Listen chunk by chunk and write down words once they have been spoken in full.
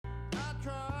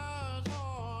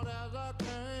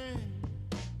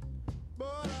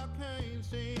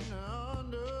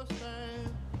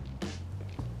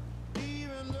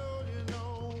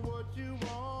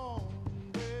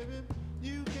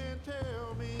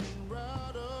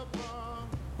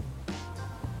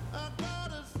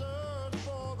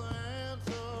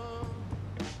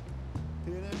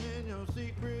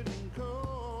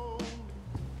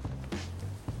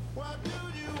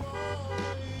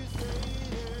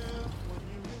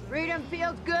Freedom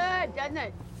feels good, doesn't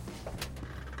it?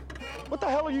 What the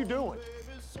hell are you doing?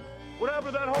 What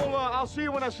happened to that whole, I'll see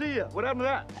you when I see you? What happened to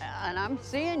that? And I'm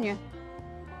seeing you.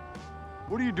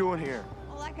 What are you doing here?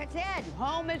 Well, like I said,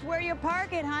 home is where you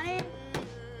park it, honey.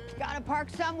 Gotta park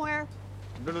somewhere.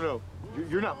 No.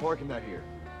 You're not parking that here.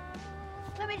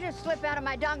 Let me just slip out of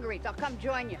my dungarees. I'll come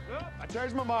join you. I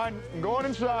changed my mind. I'm going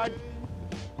inside.